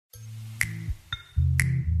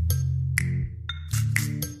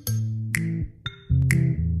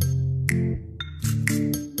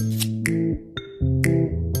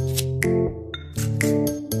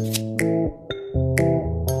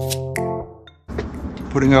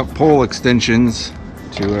putting up pole extensions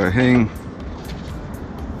to hang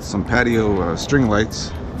some patio string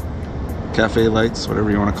lights, cafe lights,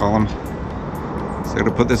 whatever you want to call them. So I'm going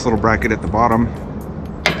to put this little bracket at the bottom.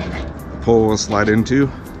 The pole will slide into.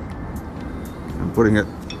 I'm putting it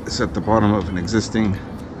at the bottom of an existing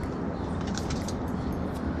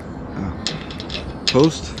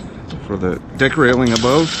post for the deck railing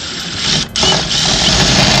above.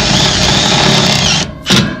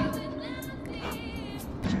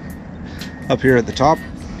 Up here at the top,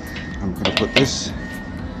 I'm going to put this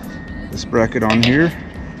bracket on here,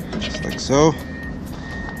 just like so.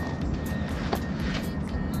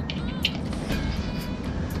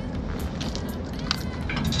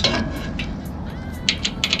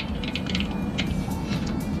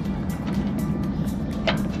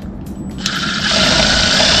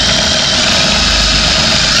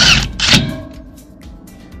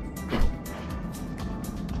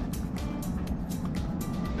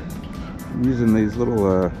 I'm using these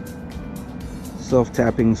little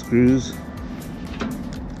self-tapping screws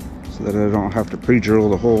so that I don't have to pre-drill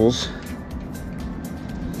the holes.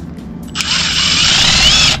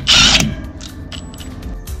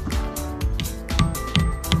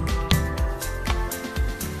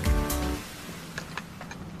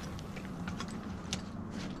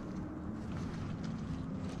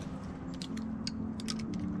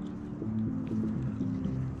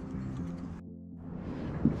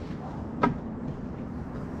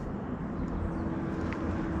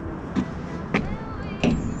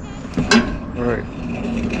 Alright,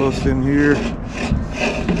 post in here,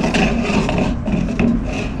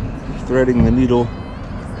 threading the needle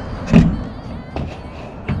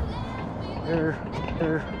there,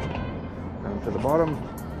 down to the bottom,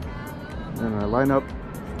 and I line up,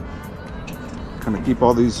 kind of keep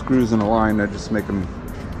all these screws in a line. I just make them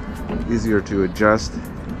easier to adjust.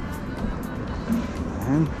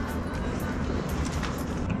 And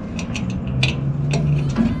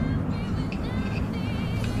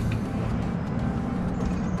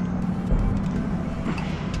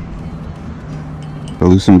I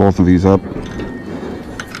loosen both of these up,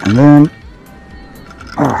 and then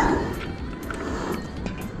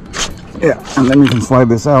and then you can slide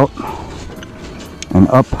this out and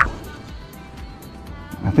up.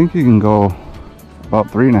 I think you can go about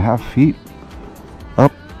 3.5 feet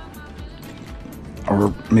up,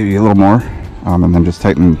 or maybe a little more, and then just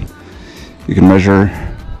tighten. You can measure,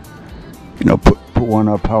 you know, put one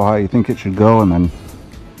up how high you think it should go, and then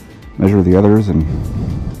measure the others and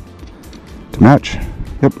to match.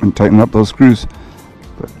 Yep, and tighten up those screws.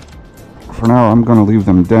 But for now, I'm going to leave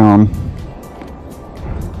them down.